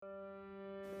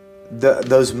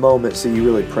those moments that you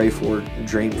really pray for,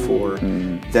 dream for,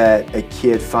 that a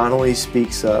kid finally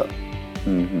speaks up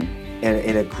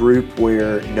in a group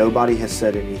where nobody has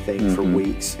said anything for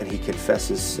weeks, and he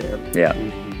confesses sin. Yeah.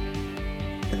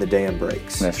 And the dam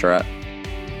breaks. That's right.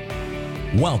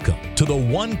 Welcome to the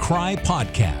One Cry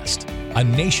Podcast, a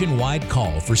nationwide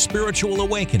call for spiritual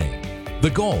awakening. The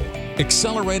goal,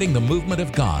 accelerating the movement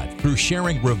of God through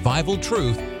sharing revival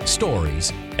truth,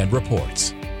 stories, and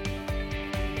reports.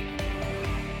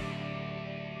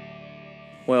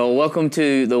 Well, welcome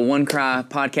to the One Cry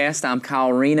Podcast. I'm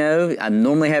Kyle Reno. I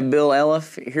normally have Bill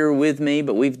Elliff here with me,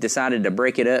 but we've decided to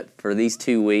break it up for these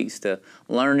 2 weeks to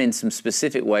learn in some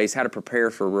specific ways how to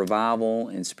prepare for revival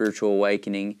and spiritual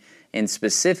awakening, and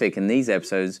specific in these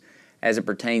episodes as it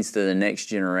pertains to the next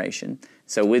generation.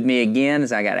 So with me again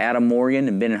is I got Adam Morgan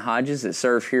and Bennett Hodges that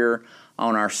serve here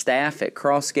on our staff at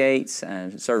Crossgates,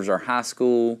 and serves our high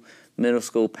school, middle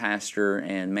school pastor,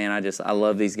 and man, I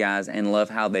love these guys and love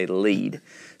how they lead.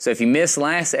 So if you missed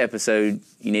last episode,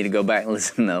 you need to go back and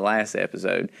listen to the last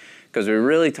episode, because we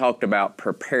really talked about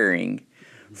preparing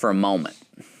for a moment,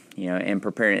 and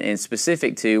preparing. And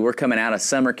specific to, we're coming out of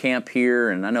summer camp here,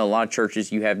 and I know a lot of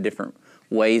churches, you have different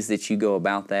ways that you go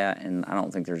about that, and I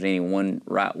don't think there's any one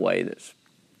right way that's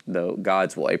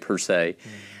God's way per se,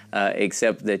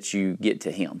 except that you get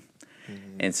to Him.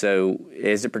 And so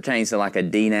as it pertains to like a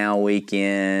D-Now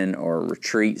weekend or a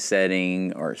retreat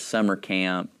setting or a summer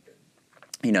camp,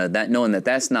 that knowing that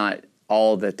that's not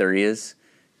all that there is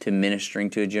to ministering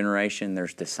to a generation.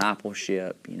 There's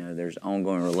discipleship, there's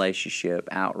ongoing relationship,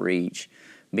 outreach,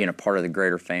 being a part of the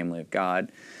greater family of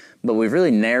God. But we've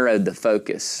really narrowed the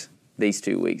focus these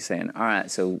 2 weeks, saying, all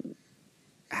right, so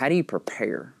how do you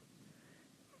prepare,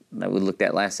 that we looked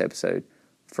at last episode,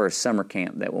 for a summer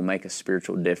camp that will make a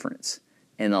spiritual difference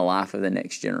in the life of the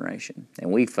next generation?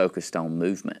 And we focused on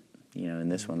movement, in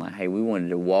this one, like, hey, we wanted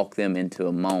to walk them into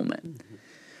a moment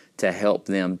to help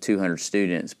them 200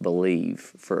 students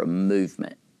believe for a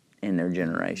movement in their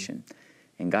generation.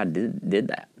 And God did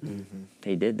that.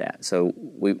 He did that. So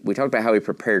we talked about how we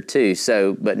prepared too.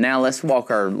 So, but now let's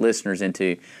walk our listeners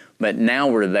into, but now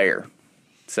we're there.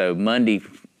 So Monday,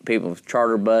 people with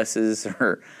charter buses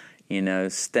or,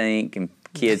 stink, and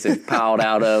kids have piled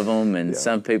out of them, and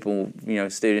some people,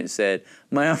 students said,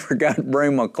 "Man, I forgot to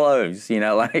bring my clothes," I mean,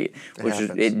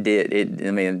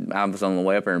 I was on the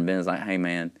way up there, and Ben's like, "Hey,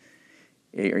 man,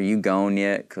 are you gone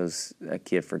yet? Because a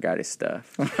kid forgot his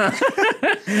stuff."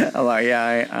 I'm like,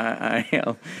 "Yeah, I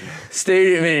am."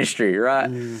 Student ministry, right?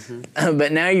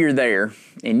 But now you're there,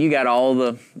 and you got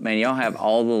y'all have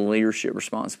all the leadership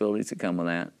responsibilities that come with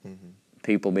that.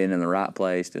 People being in the right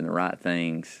place, doing the right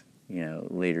things.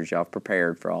 Leaders, y'all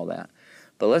prepared for all that.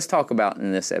 But let's talk about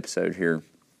in this episode here,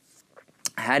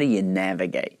 how do you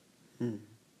navigate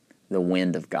the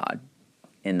wind of God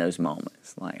in those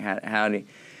moments? Like, how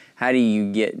do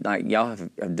you get, like, y'all have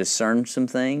discerned some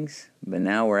things, but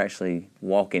now we're actually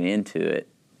walking into it.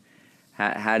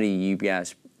 How do you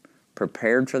guys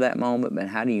prepared for that moment, but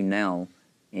how do you now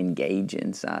engage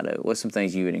inside of it? What's some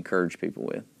things you would encourage people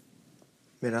with?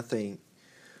 Man, I think,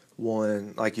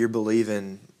 one, like, you're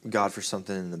believing God for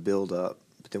something in the build-up,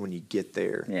 but then when you get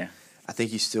there, I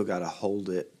think you still got to hold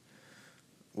it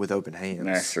with open hands.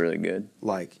 That's really good.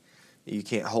 Like, you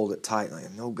can't hold it tight.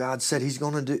 Like, no, God said He's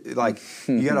going to do. Like,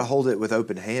 you got to hold it with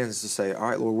open hands to say, all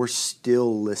right, Lord, we're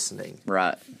still listening.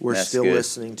 Right. We're still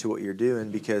listening to what you're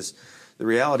doing, because the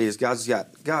reality is God's got,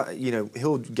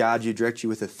 He'll guide you, direct you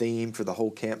with a theme for the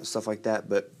whole camp and stuff like that.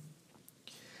 But,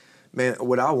 man,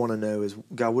 what I want to know is,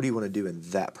 God, what do you want to do in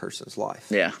that person's life?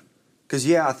 Yeah. Because,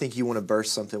 I think you want to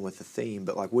burst something with a theme,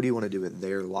 but, like, what do you want to do with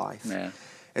their life? Yeah.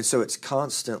 And so it's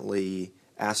constantly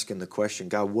asking the question,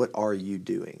 God, what are you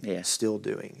doing? Yeah. Still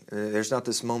doing? And there's not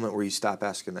this moment where you stop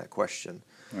asking that question.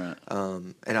 Right.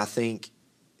 And I think,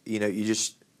 you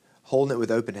just holding it with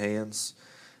open hands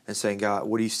and saying, God,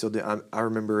 what are you still doing? I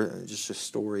remember just a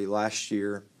story last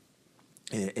year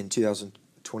in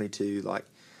 2022, like,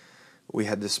 we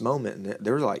had this moment, and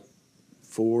there were like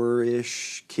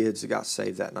 4-ish kids that got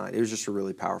saved that night. It was just a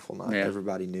really powerful night. Yeah.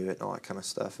 Everybody knew it and all that kind of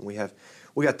stuff. And we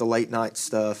got the late night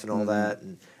stuff and all that.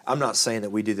 And I'm not saying that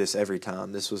we do this every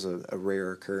time. This was a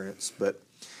rare occurrence. But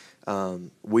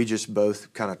we just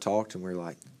both kind of talked, and we were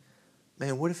like,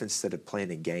 man, what if instead of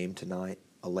playing a game tonight,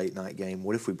 a late night game,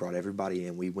 what if we brought everybody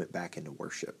in, we went back into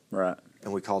worship? Right.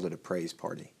 And we called it a praise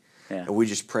party. Yeah. And we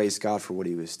just praised God for what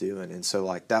He was doing. And so,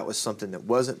 like, that was something that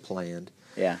wasn't planned.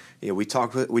 Yeah. We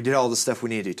did all the stuff we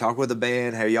needed to. Talk with the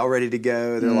band. Hey, y'all ready to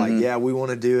go? They're like, yeah, we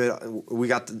want to do it. We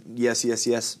got the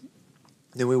yes.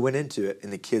 Then we went into it,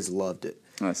 and the kids loved it.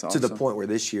 That's awesome. To the point where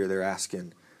this year they're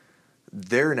asking,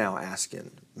 they're now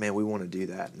asking, man, we want to do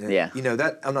that. And, Yeah. you know,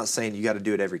 that I'm not saying you got to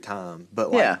do it every time,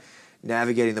 but like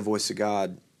navigating the voice of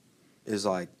God is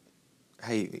like,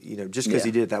 hey, you know, just because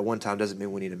he did it that one time doesn't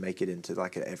mean we need to make it into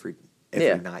like a every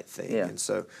night thing. And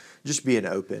so just being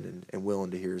open and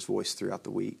willing to hear his voice throughout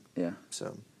the week. Yeah.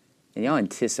 So. And y'all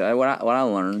anticipate, what I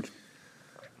learned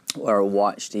or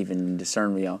watched, even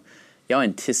discerned with y'all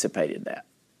anticipated that.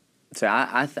 So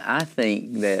I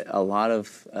think that a lot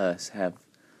of us have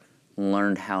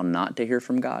learned how not to hear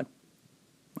from God,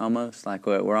 almost. Like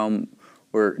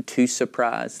we're too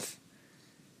surprised,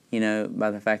 you know, by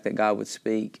the fact that God would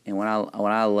speak. And what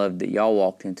I loved that y'all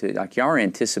walked into, like y'all are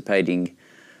anticipating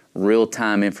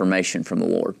real-time information from the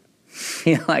Lord.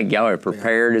 You know, like y'all are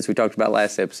prepared, as we talked about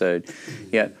last episode.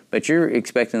 Yeah, but you're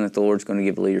expecting that the Lord's going to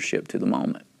give leadership to the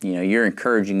moment. You know, you're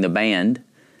encouraging the band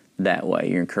that way.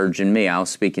 You're encouraging me. I was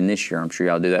speaking this year. I'm sure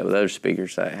y'all do that with other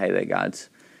speakers. Say, hey, that God's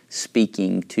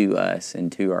speaking to us and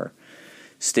to our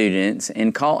students,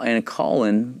 and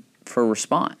calling for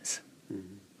response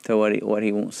to what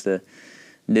he wants to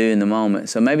do in the moment.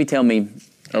 So maybe tell me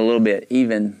a little bit,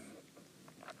 even,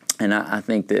 and I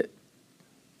think that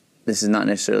this is not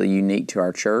necessarily unique to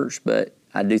our church, but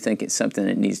I do think it's something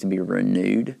that needs to be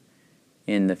renewed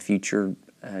in the future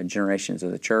generations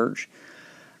of the church.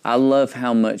 I love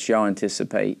how much y'all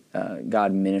anticipate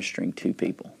God ministering to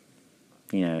people,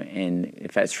 you know, and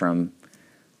if that's from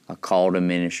a call to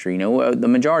ministry. You know, the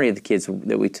majority of the kids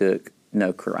that we took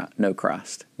know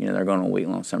Christ. You know, they're going on a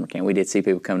week-long summer camp. We did see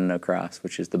people come to know Christ,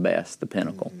 which is the best, the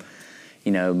pinnacle. Mm-hmm.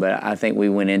 You know, but I think we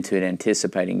went into it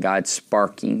anticipating God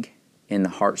sparking in the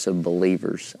hearts of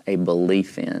believers a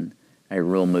belief in a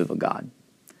real move of God,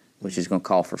 which is going to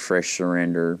call for fresh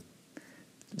surrender,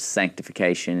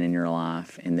 sanctification in your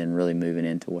life, and then really moving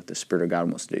into what the Spirit of God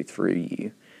wants to do through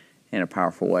you in a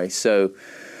powerful way. So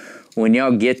when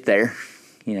y'all get there,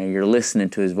 you know, you're listening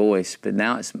to His voice, but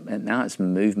now it's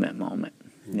movement moment.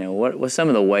 You know, what's some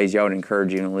of the ways y'all would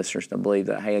encourage you and listeners to believe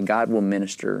that, hey, God will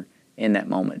minister in that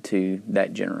moment to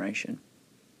that generation?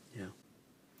 Yeah.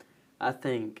 I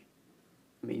think,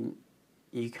 I mean,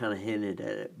 you kind of hinted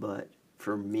at it, but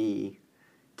for me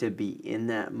to be in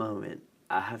that moment,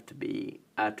 I have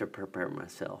to prepare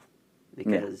myself,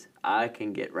 because I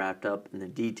can get wrapped up in the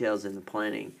details and the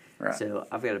planning. Right. So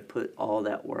I've got to put all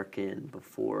that work in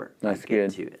before I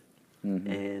get to it.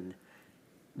 Mm-hmm. And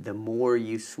the more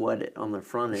you sweat it on the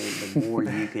front end, the more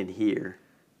you can hear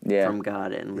from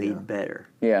God and lead better.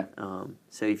 Yeah.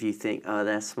 So if you think, oh,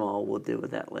 that's small, we'll deal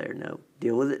with that later. No,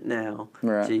 deal with it now,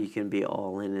 so you can be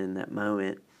all in that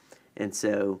moment. And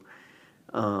so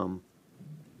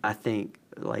I think,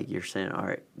 like you're saying, all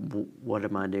right, what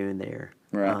am I doing there?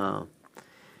 Right.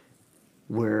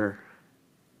 We're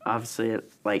obviously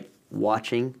like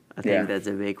watching. I think that's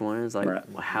a big one. It's like,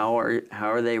 how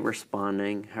are they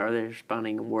responding? How are they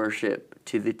responding in worship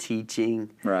to the teaching?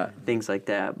 Right. Things like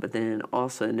that. But then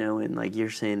also knowing, like you're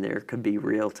saying, there could be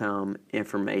real time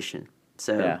information.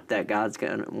 So that God's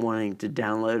wanting to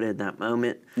download in that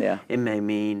moment. Yeah. It may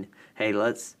mean, hey,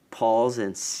 let's pause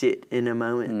and sit in a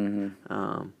moment.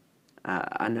 Mm-hmm.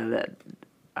 I know that.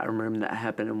 I remember that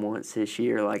happening once this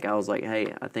year. Like, I was like,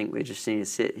 hey, I think we just need to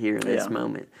sit here in this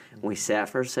moment. And we sat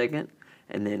for a second,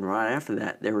 and then right after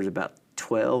that, there was about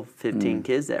 12, 15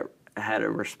 kids that had a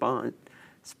response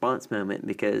moment,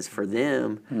 because for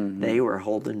them, they were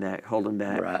holding back.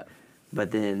 Right.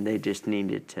 But then they just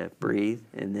needed to breathe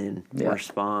and then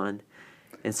respond.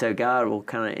 And so God will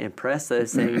kind of impress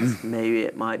those things. Maybe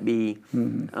it might be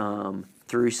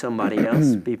through somebody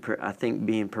else. I think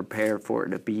being prepared for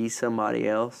it to be somebody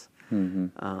else.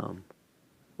 Mm-hmm.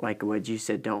 Like what you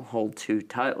said, don't hold too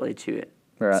tightly to it.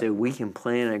 Right. So we can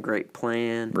plan a great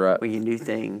plan. Right. We can do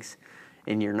things,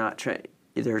 and you're not trying.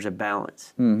 There's a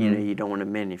balance. Mm-hmm. You know, you don't want to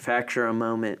manufacture a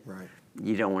moment. Right.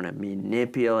 You don't want to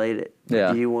manipulate it.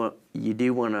 Yeah. You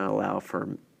do want to allow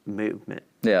for movement.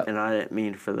 Yeah. And I didn't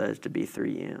mean for those to be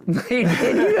 3 M's.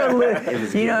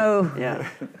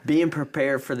 Being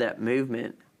prepared for that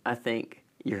movement, I think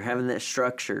you're having that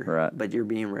structure, but you're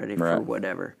being ready for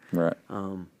whatever. Right.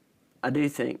 I do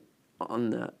think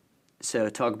so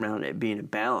talking about it being a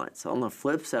balance, on the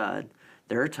flip side,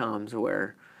 there are times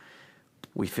where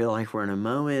we feel like we're in a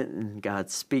moment and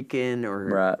God's speaking,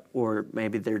 or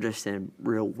maybe they're just in a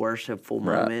real worshipful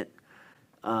moment.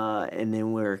 And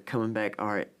then we're coming back, all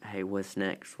right, hey, what's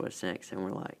next? And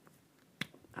we're like,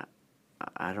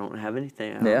 I don't have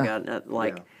anything. I don't got nothing.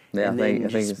 Like, and then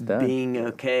just being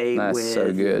okay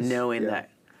with knowing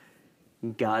that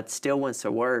God still wants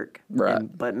to work,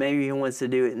 but maybe He wants to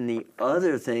do it in the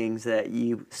other things that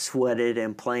you sweated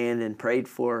and planned and prayed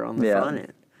for on the front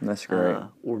end. That's great.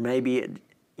 Or maybe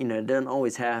it doesn't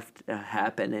always have to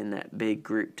happen in that big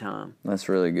group time. That's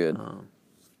really good.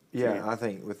 Yeah, I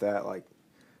think with that, like,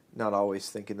 not always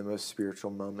thinking the most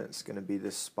spiritual moment's going to be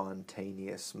this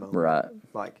spontaneous moment. Right.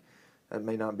 Like, that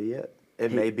may not be it.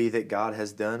 It may be that God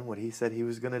has done what he said he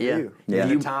was going to do. Yeah.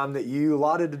 In the time that you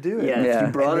allotted to do it. Yeah, if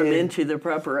you brought And him then- into the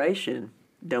preparation,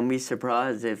 don't be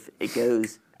surprised if it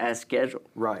goes as scheduled.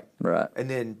 Right. Right. And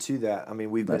then to that, I mean,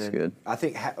 we've That's been in, good. I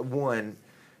think,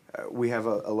 we have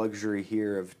a luxury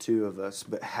here of two of us,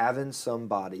 but having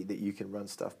somebody that you can run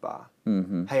stuff by.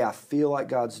 Mm-hmm. Hey, I feel like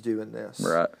God's doing this.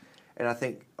 Right. And I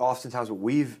think oftentimes what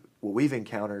we've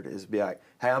encountered is be like,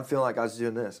 hey, I'm feeling like God's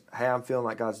doing this. Hey, I'm feeling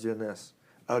like God's doing this.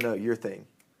 Oh no, your thing.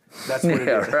 That's what it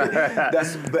is.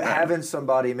 Right. But having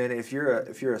somebody, man, if you're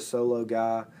a solo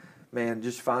guy, man,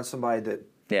 just find somebody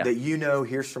that you know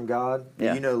hears from God,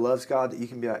 that you know loves God, that you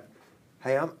can be like,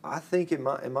 hey, I think in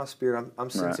my spirit, I'm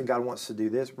sensing God wants to do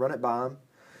this. Run it by him.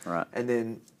 Right. And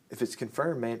then if it's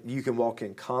confirmed, man, you can walk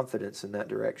in confidence in that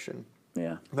direction.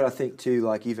 Yeah. But I think too,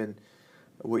 like even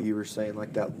what you were saying,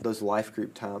 like those life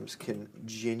group times can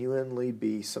genuinely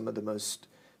be some of the most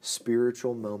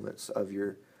spiritual moments of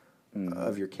your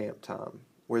camp time,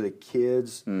 where the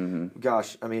kids,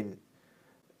 gosh, I mean,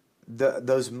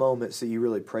 those moments that you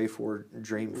really pray for,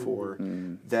 dream for,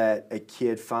 that a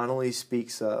kid finally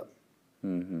speaks up,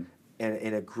 and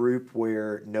in a group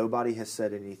where nobody has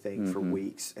said anything for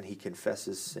weeks, and he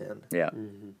confesses sin,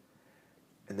 and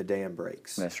the dam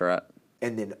breaks. That's right.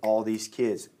 And then all these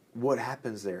kids, what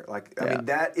happens there? Like, I mean,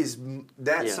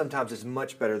 that sometimes is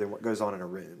much better than what goes on in a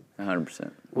room.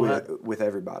 100%. With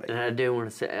everybody. And I do want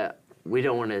to say, we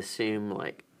don't want to assume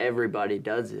like everybody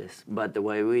does this, but the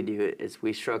way we do it is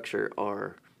we structure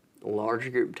our large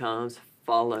group times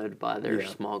followed by their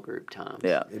small group times.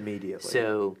 Yeah. Immediately.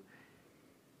 So,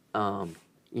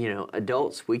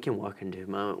 adults, we can walk into a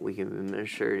moment, we can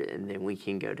administer it, and then we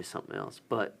can go to something else.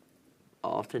 But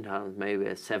oftentimes, maybe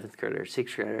a 7th grader,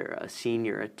 6th grader, a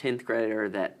senior, a 10th grader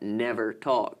that never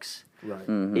talks, right.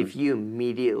 if you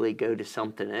immediately go to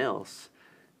something else,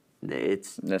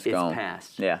 it's gone.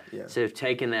 past. Yeah. So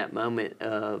taking that moment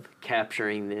of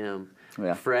capturing them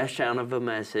fresh out of a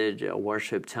message, a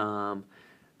worship time,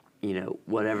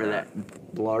 whatever that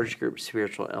large group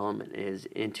spiritual element is,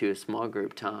 into a small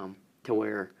group time to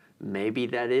where maybe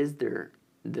that is the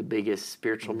biggest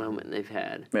spiritual moment they've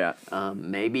had. Yeah.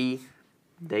 Maybe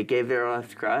they gave their life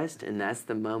to Christ, and that's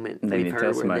the moment They we've need to tell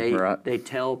heard where somebody, they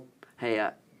tell, hey,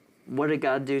 what did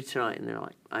God do tonight? And they're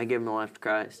like, I gave my life to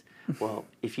Christ. Well,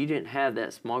 if you didn't have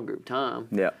that small group time,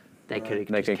 they could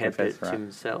have just kept it to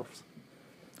themselves.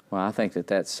 Well, I think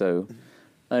that's so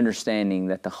understanding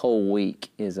that the whole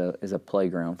week is a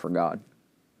playground for God.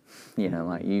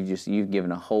 Like you've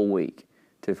given a whole week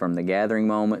from the gathering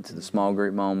moment to the small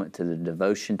group moment to the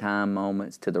devotion time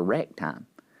moments to the rec time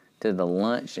to the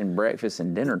lunch and breakfast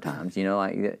and dinner times.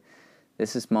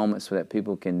 This is moments so that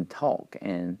people can talk,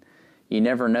 and you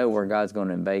never know where God's going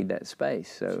to invade that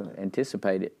space. So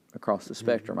anticipate it across the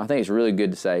spectrum. I think it's really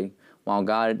good to say, while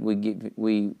God,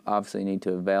 we obviously need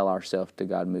to avail ourselves to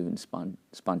God moving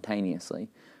spontaneously.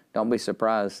 Don't be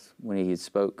surprised when He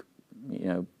spoke,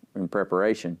 in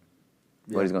preparation,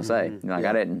 what He's going to say. Like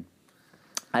I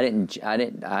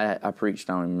preached,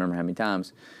 I don't even remember how many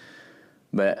times,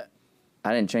 but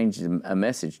I didn't change a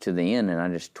message to the end, and I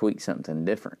just tweaked something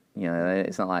different.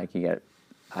 It's not like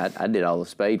I did all the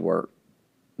spade work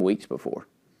weeks before,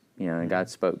 and God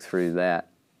spoke through that,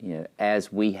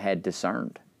 as we had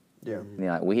discerned. Yeah.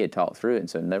 Like we had talked through it, and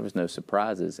so there was no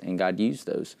surprises, and God used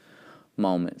those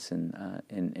moments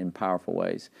in powerful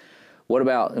ways. What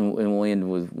about, and we'll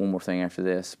end with one more thing after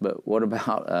this, but what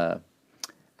about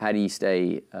how do you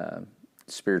stay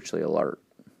spiritually alert?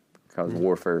 Because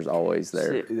warfare is always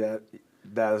there.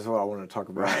 That is what I want to talk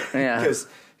about. Yeah.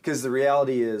 Because the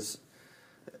reality is,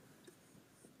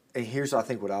 and here's I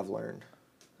think what I've learned,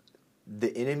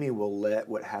 the enemy will let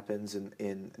what happens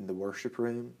in the worship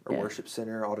room or worship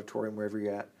center, auditorium, wherever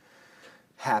you're at,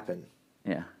 happen.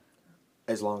 Yeah.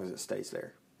 As long as it stays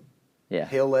there. Yeah.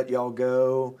 He'll let y'all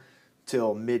go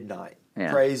till midnight.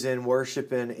 Yeah. Praising,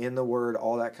 worshiping, in the Word,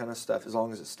 all that kind of stuff, as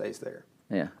long as it stays there.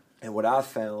 Yeah. And what I've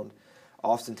found,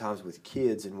 oftentimes with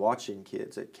kids and watching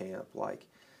kids at camp, like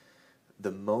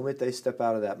the moment they step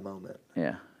out of that moment,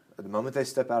 the moment they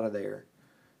step out of there,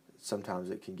 sometimes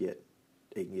it can get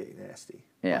nasty.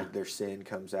 Yeah. Like their sin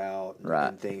comes out Right.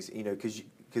 and things,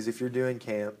 because if you're doing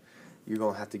camp, you're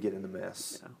gonna have to get in the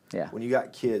mess. Yeah. When you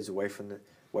got kids away from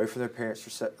their parents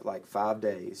for like 5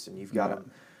 days, and you've got them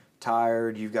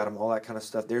tired, you've got them all that kind of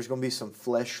stuff. There's gonna be some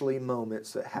fleshly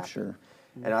moments that happen. Sure.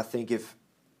 And I think if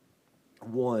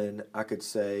I could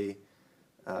say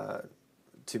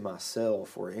to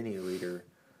myself or any leader,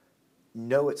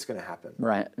 know it's going to happen.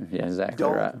 Right. Yeah, exactly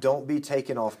right. Don't be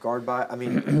taken off guard by it. I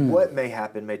mean, what may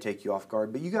happen may take you off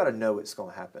guard, but you got to know it's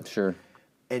going to happen. Sure.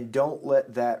 And don't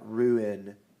let that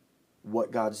ruin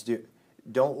what God's doing.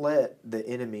 Don't let the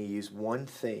enemy use one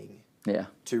thing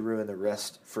to ruin the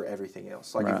rest for everything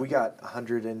else. Like if we got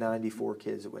 194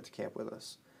 kids that went to camp with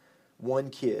us,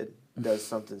 one kid does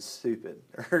something stupid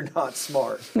or not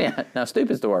smart. Yeah, now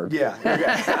stupid's the word. Yeah.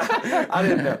 Okay. I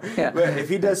didn't know. Yeah. But if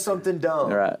he does something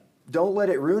dumb, don't let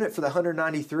it ruin it for the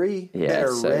 193 that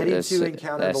are ready to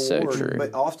encounter the Lord. True.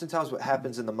 But oftentimes what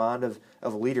happens in the mind of a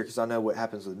leader, because I know what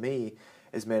happens with me,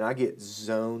 is, man, I get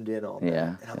zoned in on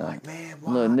that. And I'm like, man,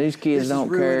 why? Look, these kids don't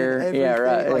care. Everything. Yeah,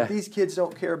 right. Like, these kids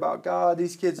don't care about God.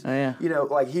 These kids, you know,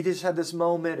 like, he just had this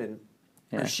moment, and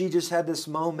or she just had this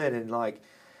moment, and, like,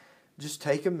 just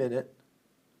take a minute,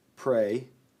 pray,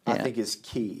 I think is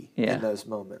key in those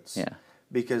moments. Yeah.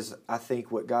 Because I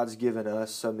think what God's given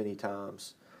us so many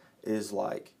times is,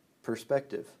 like,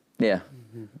 perspective. Yeah.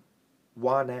 Mm-hmm.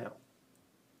 Why now?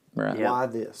 Right. Why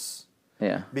this?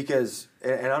 Yeah. Because,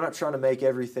 and I'm not trying to make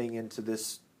everything into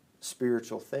this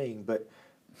spiritual thing, but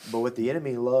what the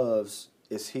enemy loves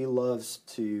is he loves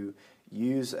to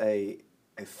use a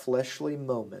fleshly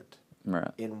moment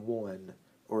in one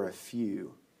or a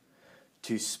few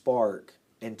to spark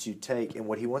and to take, and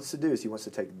what he wants to do is he wants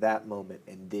to take that moment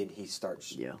and then he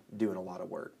starts doing a lot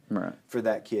of work for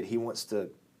that kid. He wants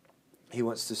to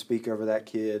speak over that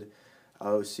kid.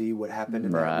 Oh, see, what happened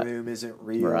in that room isn't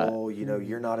real. You know,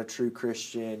 you're not a true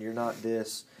Christian. You're not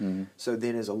this. Mm-hmm. So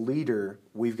then as a leader,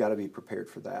 we've got to be prepared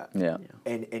for that. Yeah.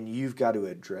 And you've got to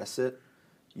address it.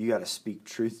 You got to speak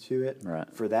truth to it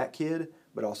for that kid,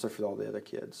 but also for all the other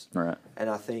kids. Right. And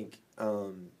I think,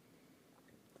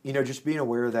 you know, just being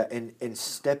aware of that and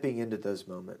stepping into those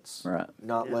moments. Right.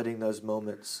 Not letting those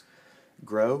moments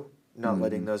grow, not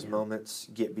letting those moments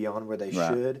get beyond where they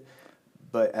should.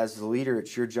 But as the leader,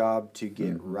 it's your job to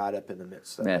get right up in the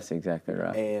midst of it. That's exactly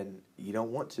right. And you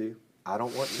don't want to. I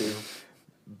don't want to.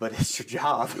 But it's your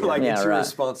job. Like, it's your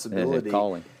responsibility. It's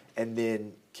calling. And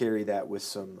then carry that with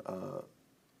some,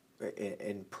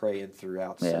 and praying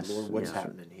throughout. Say, Lord, what's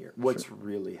happening here? What's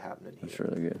really happening here? That's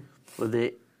really good. Well,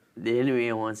 the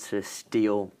enemy wants to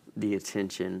steal the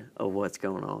attention of what's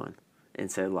going on.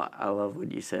 And so, like, I love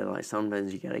what you said. Like,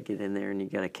 sometimes you got to get in there and you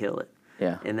got to kill it.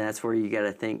 Yeah. And that's where you got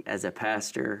to think, as a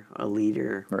pastor, a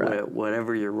leader,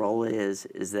 whatever your role is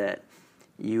that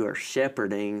you are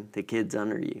shepherding the kids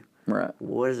under you. Right.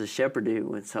 What does a shepherd do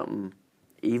when something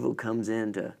evil comes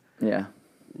in to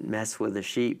mess with the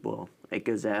sheep? Well, it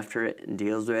goes after it and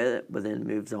deals with it, but then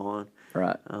moves on.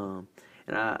 Right. And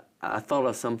I thought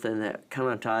of something that kind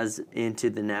of ties into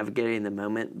the navigating the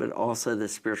moment, but also the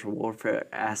spiritual warfare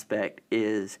aspect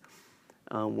is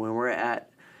when we're at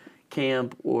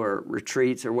camp or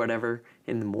retreats or whatever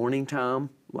in the morning time,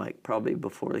 like probably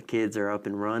before the kids are up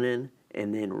and running,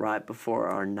 and then right before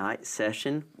our night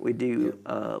session, we do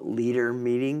leader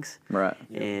meetings. Right.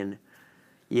 And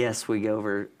yes, we go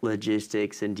over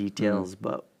logistics and details,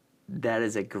 but that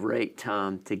is a great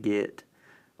time to get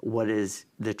what is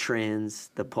the trends,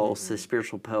 the pulse, the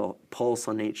spiritual pulse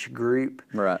on each group.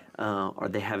 Right. Are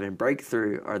they having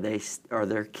breakthrough? Are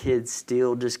their kids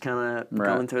still just kind of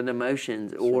going through the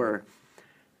motions? Sure. Or,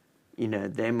 you know,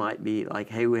 they might be like,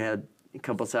 hey, we had a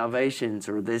couple salvations,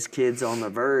 or this kid's on the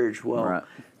verge. Well,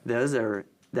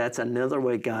 that's another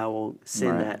way God will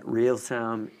send that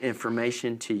real-time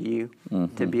information to you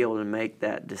to be able to make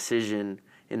that decision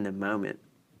in the moment.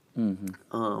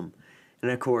 Mm-hmm. And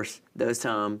of course, those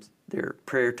times, they're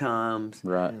prayer times.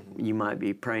 Right. You might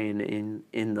be praying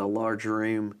in the large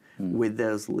room with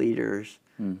those leaders.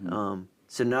 Mm-hmm.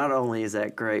 So not only is that a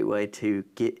great way to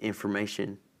get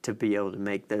information to be able to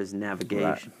make those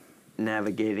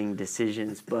navigating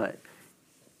decisions, but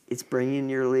it's bringing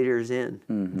your leaders in.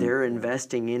 Mm-hmm. They're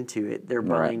investing into it. They're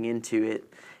buying into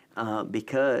it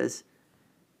because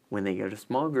when they go to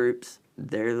small groups,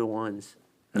 they're the ones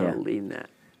leading that.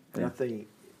 And I think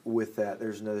with that,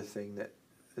 there's another thing that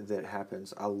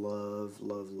happens. I love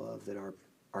that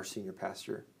our senior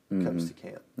pastor comes to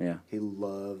camp. Yeah. He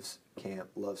loves camp,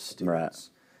 loves students. Right.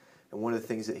 And one of the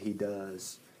things that he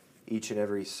does each and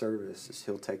every service is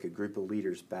he'll take a group of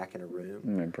leaders back in a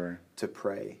room to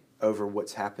pray over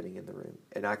what's happening in the room.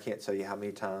 And I can't tell you how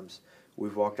many times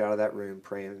we've walked out of that room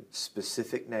praying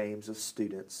specific names of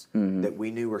students that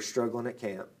we knew were struggling at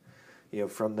camp, you know,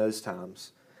 from those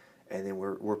times. And then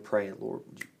we're praying, Lord,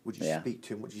 would you speak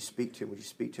to him? Would you speak to him? Would you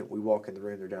speak to him? We walk in the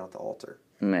room, they're down at the altar.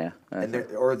 Yeah. And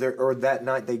or that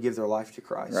night they give their life to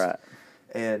Christ. Right.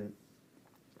 And,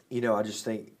 you know, I just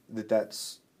think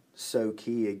that's so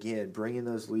key. Again, bringing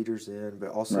those leaders in, but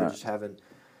also just having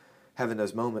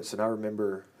those moments. And I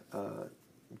remember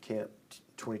camp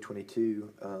 2022,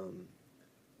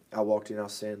 I walked in, I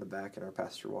was standing in the back, and our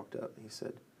pastor walked up, and he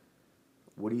said,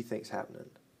 "What do you think's happening?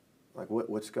 Like,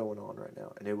 what's going on right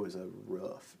now?" And it was a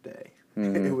rough day.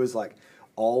 Mm-hmm. It was like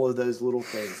all of those little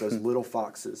things, those little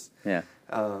foxes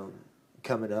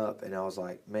coming up. And I was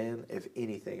like, man, if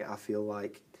anything, I feel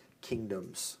like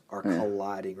kingdoms are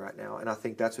colliding right now. And I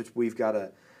think that's what we've got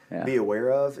to be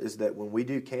aware of, is that when we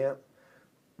do camp,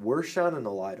 we're shining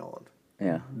the light on.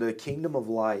 Yeah. The kingdom of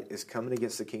light is coming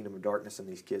against the kingdom of darkness in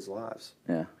these kids' lives.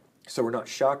 Yeah. So we're not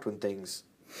shocked when things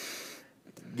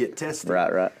get tested.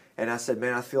 Right. And I said,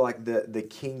 man, I feel like the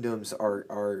kingdoms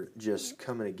are just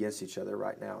coming against each other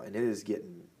right now, and it is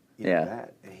getting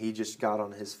bad. And he just got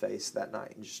on his face that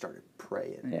night and just started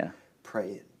praying,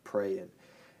 praying.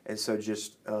 And so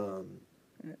just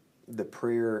the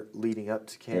prayer leading up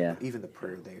to camp, even the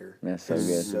prayer there, is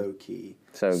so key.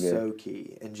 So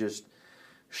key. And just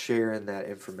sharing that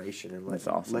information and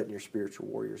letting your spiritual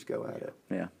warriors go at it.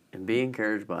 Yeah. And be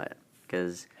encouraged by it.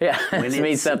 Because when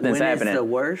it's happening. It's the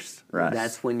worst,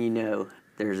 that's when you know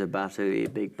there's about to be a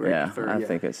big breakthrough. I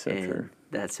think it's so true.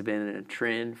 That's been a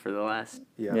trend for the last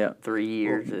 3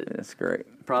 years. Well, that's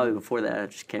great. Probably before that, I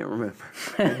just can't remember.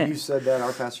 And you said that,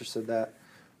 our pastor said that,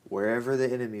 wherever the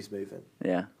enemy's moving,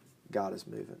 God is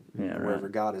moving. Yeah, wherever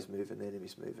God is moving, the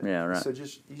enemy's moving. Yeah, right. So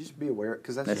you just be aware,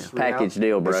 because that's just package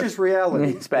deal, bro. It's just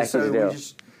reality. It's package deal.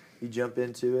 You jump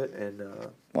into it and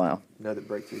know that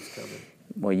breakthrough's coming.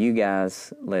 Well, you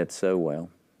guys led so well,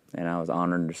 and I was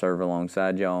honored to serve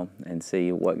alongside y'all and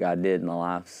see what God did in the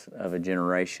lives of a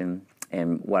generation.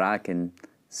 And what I can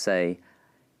say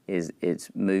is it's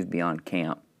moved beyond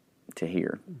camp to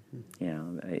here,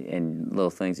 and little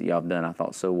things that y'all have done I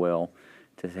thought so well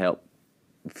to help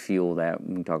fuel that.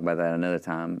 We can talk about that another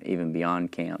time, even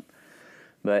beyond camp.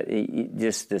 But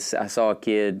I saw a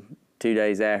kid 2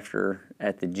 days after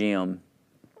at the gym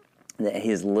that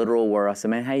his literal word, I said,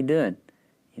 "Man, how you doing?"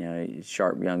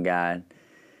 Sharp young guy.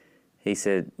 He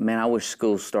said, "Man, I wish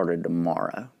school started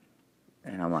tomorrow."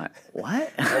 And I'm like,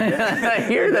 "What?"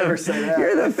 You're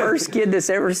the first kid that's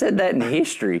ever said that in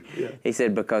history. Yeah. He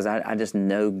said, "Because I just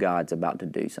know God's about to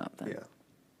do something."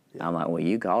 Yeah. I'm like, "Well,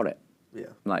 you called it." Yeah.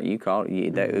 I'm like, you called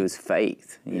it. It was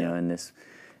faith, in this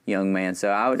young man.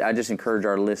 So I just encourage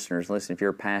our listeners, listen, if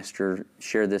you're a pastor,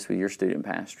 share this with your student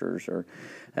pastors, or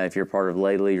if you're part of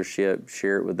lay leadership,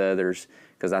 share it with others,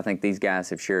 because I think these guys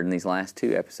have shared in these last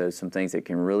 2 episodes some things that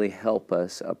can really help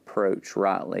us approach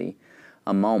rightly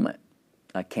a moment,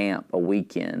 a camp, a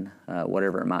weekend,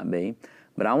 whatever it might be.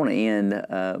 But I want to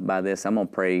end by this. I'm going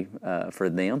to pray for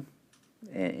them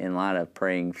in light of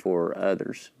praying for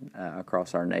others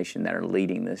across our nation that are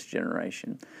leading this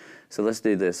generation. So let's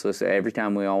do this. Every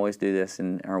time we always do this,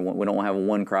 and we don't have a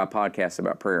One Cry podcast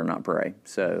about prayer, not pray.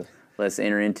 So let's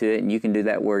enter into it, and you can do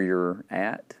that where you're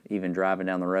at, even driving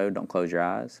down the road. Don't close your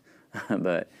eyes,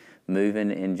 but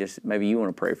moving, and just maybe you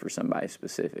want to pray for somebody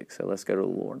specific. So let's go to the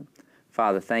Lord.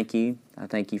 Father, thank you. I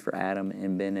thank you for Adam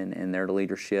and Ben and their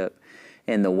leadership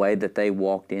and the way that they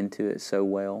walked into it so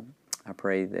well. I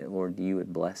pray that, Lord, you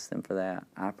would bless them for that.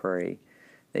 I pray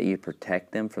that you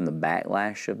protect them from the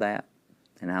backlash of that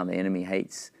and how the enemy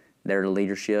hates their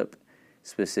leadership,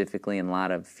 specifically in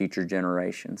light of future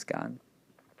generations, God.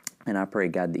 And I pray,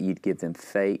 God, that you'd give them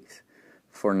faith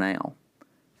for now,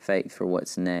 faith for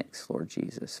what's next, Lord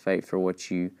Jesus, faith for what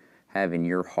you have in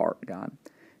your heart, God.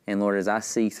 And Lord, as I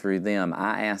see through them,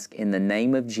 I ask in the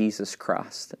name of Jesus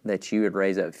Christ that you would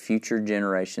raise up future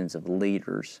generations of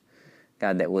leaders,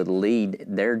 God, that would lead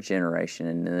their generation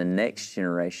and the next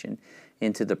generation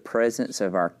into the presence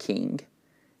of our King,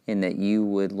 and that you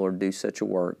would, Lord, do such a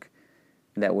work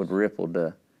that would ripple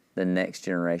to the next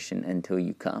generation until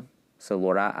you come. So,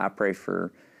 Lord, I pray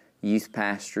for youth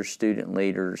pastors, student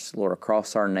leaders, Lord,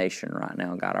 across our nation right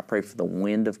now, God. I pray for the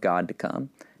wind of God to come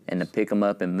and to pick them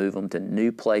up and move them to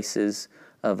new places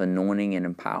of anointing and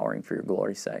empowering for your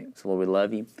glory's sake. So, Lord, we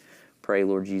love you. Pray,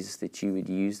 Lord Jesus, that you would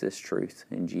use this truth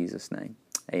in Jesus' name.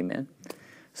 Amen.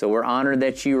 So we're honored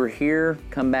that you were here.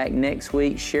 Come back next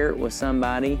week, share it with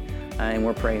somebody, and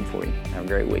we're praying for you. Have a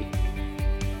great week.